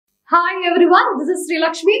Hi everyone, this is Sri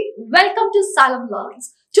Lakshmi. Welcome to Xylem Learning.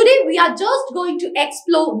 Today we are just going to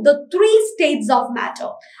explore the three states of matter.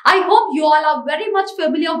 I hope you all are very much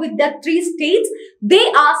familiar with the three states. They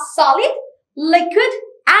are solid, liquid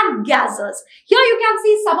and gases. Here you can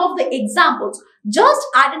see some of the examples. Just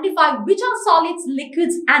identify which are solids,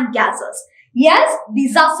 liquids and gases. Yes,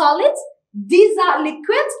 these are solids. These are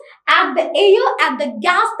liquids and the air and the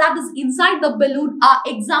gas that is inside the balloon are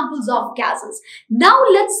examples of gases. Now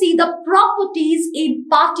let's see the properties in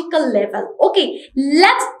particle level. Okay,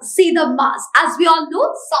 let's see the mass. As we all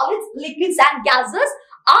know, solids, liquids and gases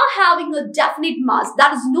are having a definite mass.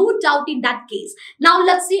 There is no doubt in that case. Now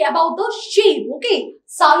let's see about the shape. Okay,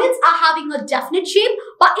 solids are having a definite shape,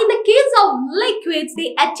 but in the case of liquids,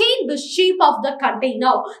 they attain the shape of the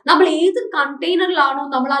container. നമ്മൾ ഏത് കണ്ടെയ്നറിലാണോ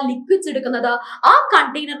നമ്മൾ ആ liquids എടുക്കുന്നത് ആ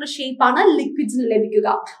കണ്ടെയ്നറിന്റെ shape ആണ് liquids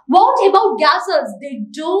ലഭിക്കുക. What about gases? They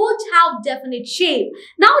don't have definite shape.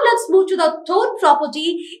 Now let's move to the third property.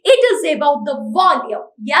 It is about the volume.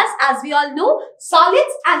 Yes, as we all know,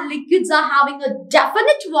 solids and liquids are having a definite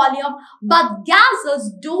volume, but gases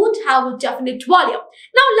don't have a definite volume.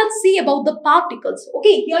 Now let's see about the particles.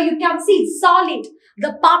 Okay, here you can see solid.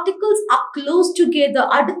 The particles are close together.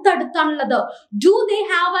 Do they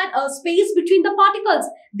have a space between the particles?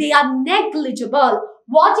 They are negligible.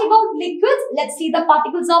 What about liquids? Let's see the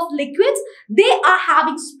particles of liquids. They are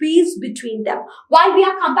having space between them. While we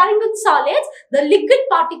are comparing with solids, the liquid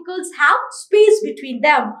particles have space between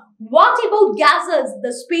them. What about gases?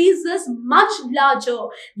 The space is much larger.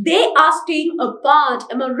 They are staying apart.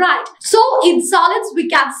 Am I right? So in solids, we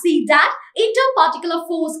can see that interparticular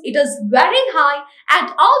force, it is very high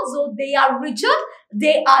and also they are rigid.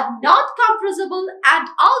 They are not compressible and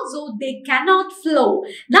also they cannot flow.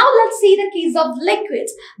 Now let's see the case of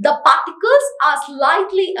liquids. The particles are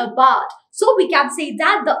slightly apart. So we can say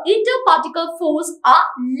that the interparticle force are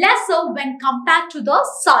lesser when compared to the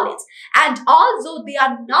solids. And also they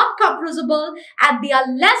are not compressible and they are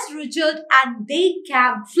less rigid and they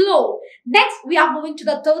can flow. Next, we are moving to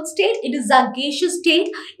the third state. It is a gaseous state.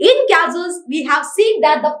 In gases, we have seen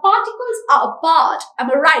that the particles are apart.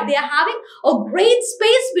 Am I right? They are having a great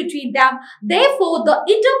space between them. Therefore, the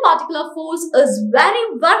interparticular force is very,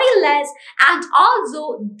 very less and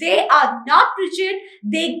also they are not rigid.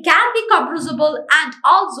 They can be compressible and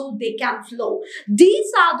also they can flow.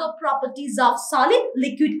 These are the properties of solid,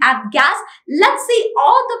 liquid and gas. Let's see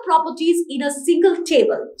all the properties in a single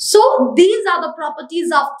table. So these are the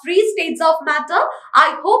properties of three states of matter.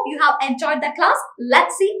 I hope you have enjoyed the class.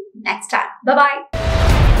 Let's see next time. Bye-bye.